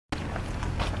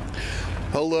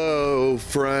Hello,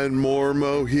 friend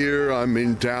Mormo here. I'm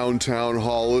in downtown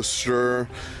Hollister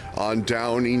on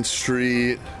Downing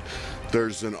Street.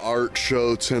 There's an art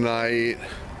show tonight,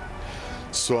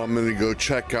 so I'm gonna go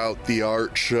check out the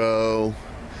art show.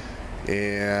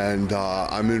 And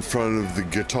I'm in front of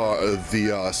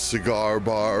the cigar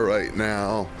bar right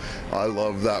now. I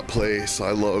love that place.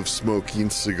 I love smoking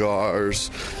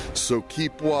cigars. So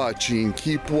keep watching,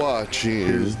 keep watching.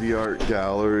 Here's the art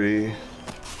gallery.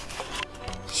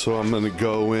 So I'm gonna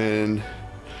go in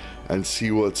and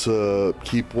see what's up.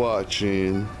 Keep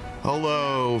watching.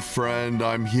 Hello, friend,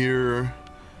 I'm here.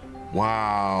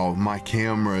 Wow, my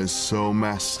camera is so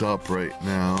messed up right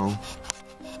now.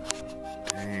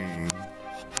 Dang.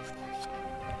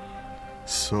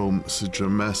 Such a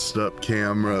messed up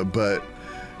camera, but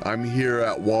I'm here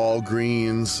at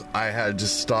Walgreens. I had to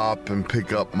stop and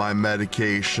pick up my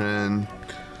medication.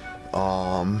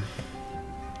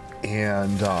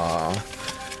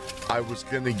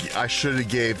 I should have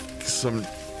gave some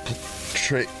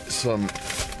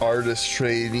artist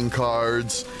trading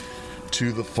cards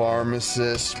to the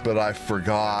pharmacist, but I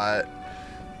forgot.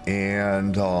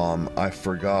 And I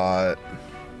forgot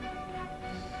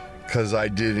because I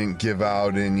didn't give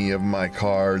out any of my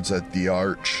cards at the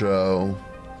art show.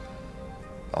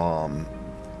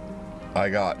 I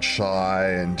got shy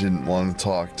and didn't want to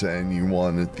talk to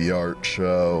anyone at the art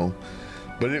show.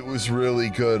 But it was really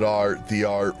good art. The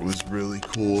art was really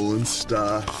cool and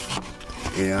stuff.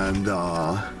 And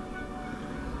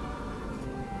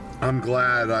I'm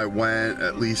glad I went.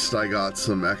 At least I got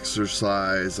some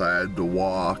exercise. I had to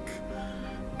walk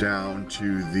down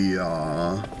to the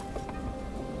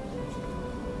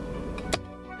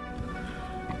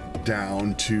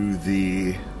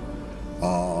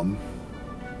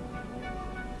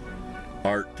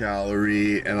art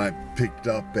gallery, and I picked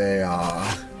up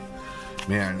a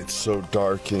man, it's so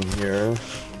dark in here.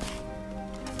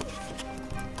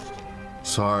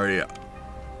 Sorry.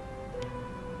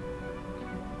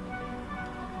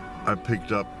 I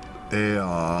picked up a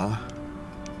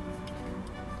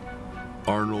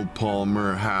Arnold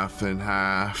Palmer half and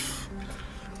half.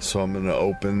 So I'm gonna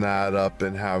open that up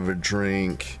and have a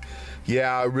drink.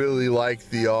 Yeah, I really liked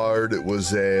the art. It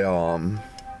was a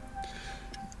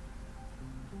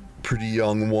pretty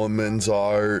young woman's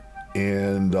art,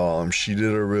 and she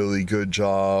did a really good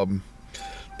job.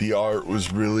 The art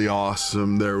was really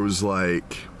awesome. There was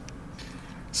like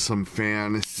some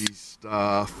fantasy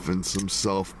stuff and some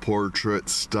self-portrait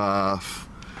stuff,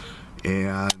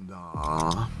 and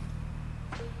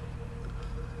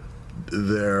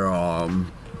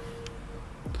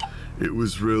it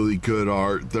was really good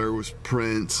art. There was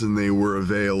prints and they were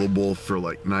available for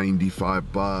like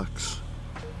 95 bucks.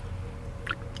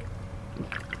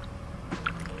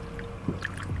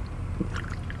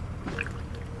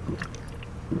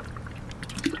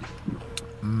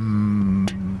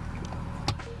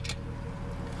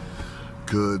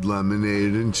 Good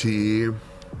lemonade and tea.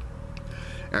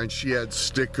 And she had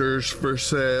stickers for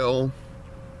sale.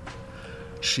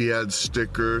 She had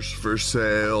stickers for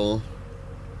sale.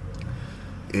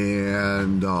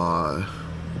 And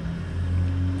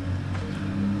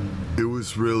it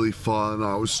was really fun.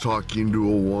 I was talking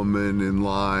to a woman in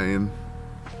line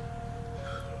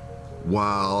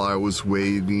while I was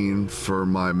waiting for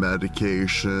my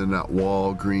medication at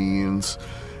Walgreens.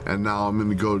 And now I'm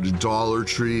gonna go to Dollar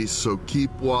Tree, so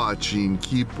keep watching,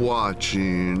 keep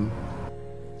watching.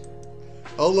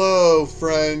 Hello,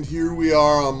 friend. Here we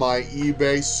are on my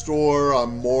eBay store.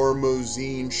 I'm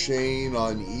Mormozine Shane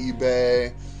on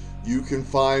eBay. You can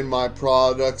find my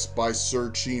products by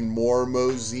searching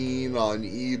Mormozine on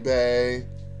eBay.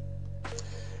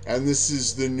 And this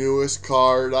is the newest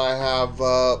card I have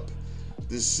up.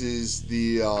 This is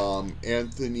the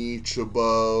Anthony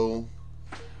Chabot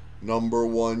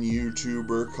 #1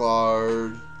 YouTuber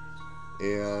card,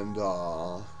 and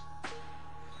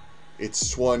it's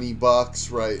 20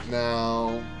 bucks right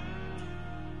now.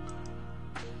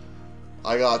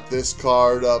 I got this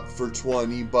card up for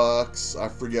 20 bucks. I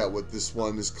forget what this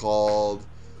one is called,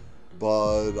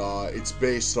 but it's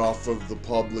based off of the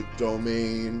public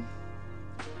domain,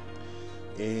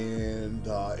 and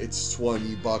it's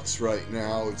 20 bucks right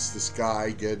now. It's this guy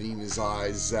getting his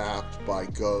eyes zapped by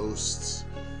ghosts.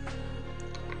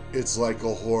 It's like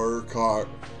a horror card,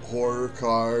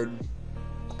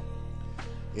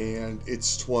 and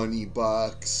it's 20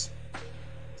 bucks.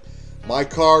 My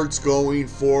cards going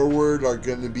forward are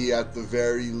going to be at the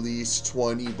very least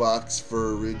 20 bucks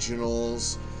for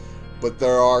originals, but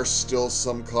there are still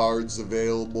some cards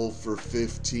available for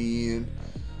 15.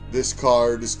 This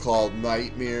card is called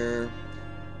Nightmare,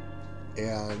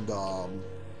 and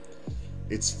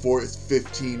It's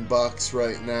 15 bucks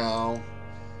right now.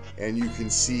 And you can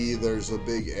see there's a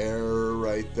big error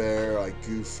right there. I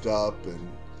goofed up and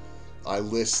I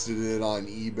listed it on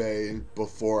eBay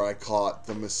before I caught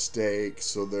the mistake.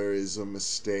 So there is a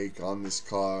mistake on this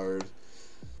card.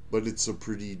 But it's a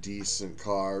pretty decent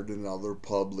card. Another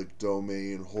public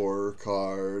domain horror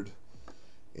card.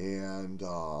 And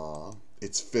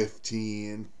it's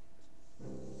 15.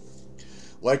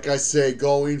 Like I say,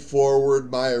 going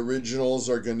forward, my originals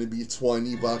are going to be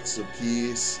 20 bucks a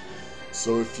piece.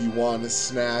 So if you want to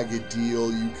snag a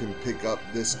deal, you can pick up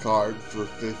this card for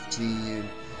 15.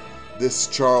 This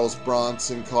Charles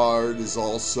Bronson card is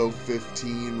also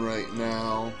 15 right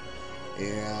now.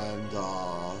 And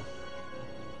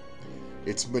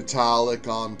it's metallic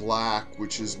on black,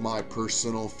 which is my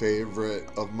personal favorite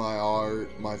of my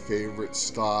art, my favorite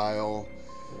style.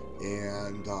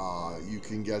 And you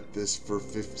can get this for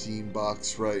 15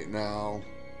 bucks right now.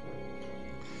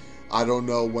 I don't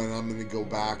know when I'm going to go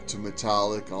back to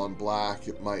metallic on black.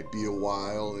 It might be a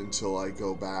while until I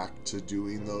go back to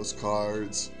doing those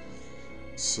cards.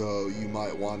 So you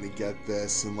might want to get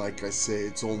this. And like I say,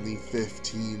 it's only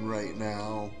 15 right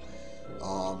now.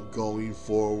 Going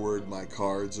forward, my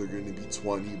cards are going to be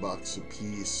 20 bucks a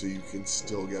piece. So you can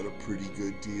still get a pretty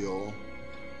good deal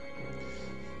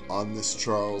on this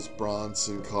Charles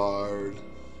Bronson card.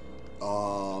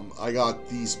 I got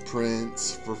these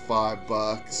prints for 5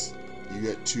 bucks. You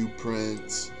get 2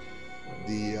 prints,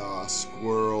 the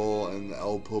squirrel and the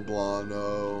El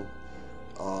Poblano.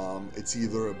 It's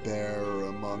either a bear or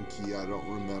a monkey, I don't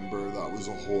remember. That was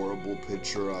a horrible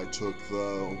picture I took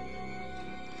though.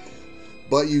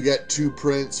 But you get 2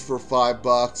 prints for 5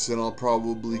 bucks, and I'll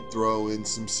probably throw in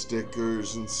some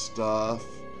stickers and stuff.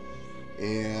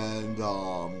 And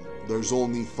there's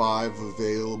only 5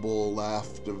 available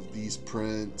left of these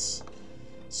prints,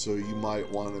 so you might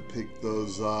want to pick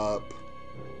those up.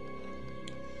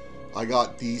 I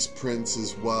got these prints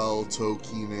as well,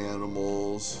 Tolkien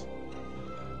animals.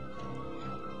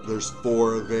 There's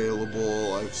 4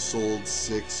 available. I've sold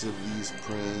 6 of these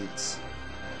prints.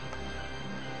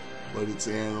 But it's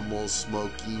animals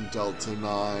smoking Delta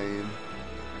 9.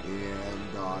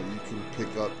 And you can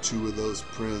pick up 2 of those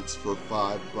prints for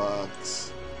 5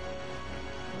 bucks.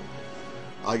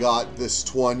 I got this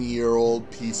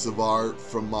 20-year-old piece of art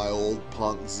from my old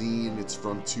punk zine. It's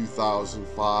from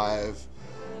 2005.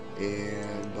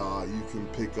 And you can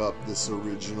pick up this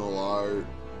original art.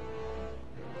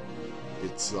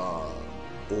 It's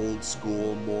old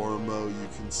school Mormo. You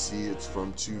can see it's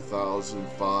from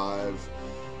 2005.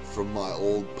 From my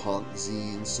old punk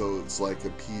zine, so it's like a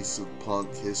piece of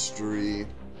punk history,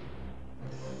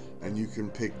 and you can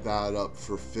pick that up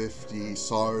for 50.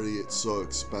 Sorry it's so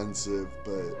expensive,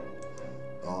 but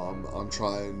I'm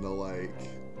trying to like.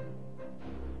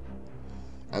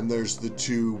 And there's the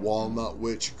 2 Walnut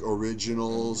Witch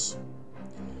originals,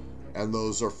 and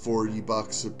those are 40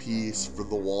 bucks a piece for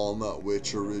the Walnut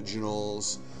Witch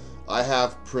originals. I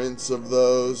have prints of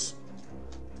those.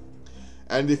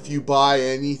 And if you buy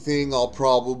anything, I'll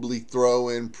probably throw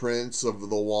in prints of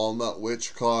the Walnut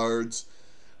Witch cards.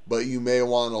 But you may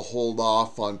want to hold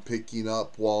off on picking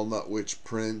up Walnut Witch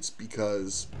prints,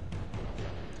 because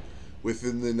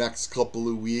within the next couple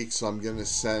of weeks, I'm going to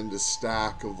send a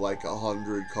stack of like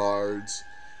 100 cards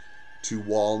to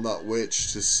Walnut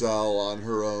Witch to sell on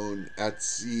her own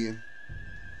Etsy.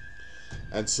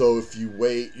 And so if you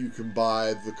wait, you can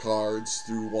buy the cards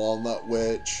through Walnut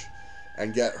Witch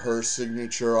and get her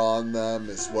signature on them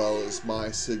as well as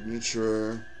my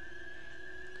signature.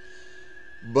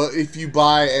 But if you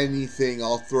buy anything,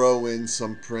 I'll throw in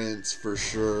some prints for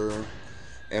sure.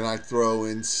 And I throw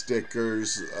in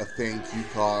stickers, a thank you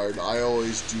card. I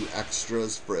always do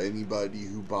extras for anybody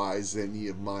who buys any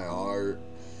of my art.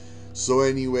 So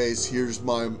anyways, here's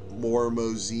my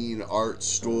Mormo Zine art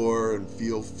store, and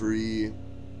feel free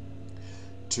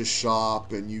to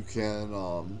shop, and you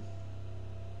can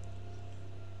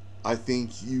I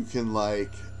think you can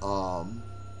like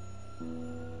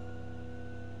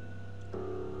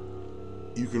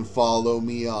you can follow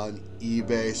me on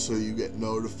eBay so you get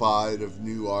notified of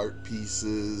new art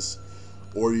pieces,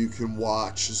 or you can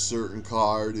watch a certain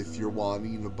card if you're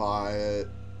wanting to buy it.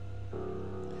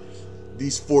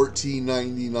 These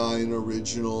 $14.99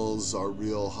 originals are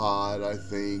real hot. I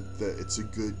think that it's a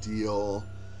good deal.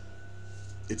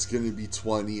 It's going to be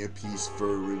 $20 a piece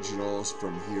for originals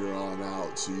from here on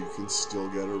out, so you can still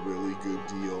get a really good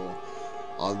deal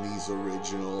on these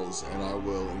originals, and I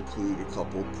will include a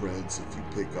couple prints if you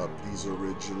pick up these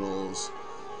originals.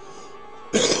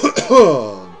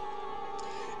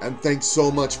 And thanks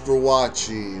so much for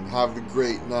watching. Have a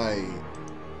great night.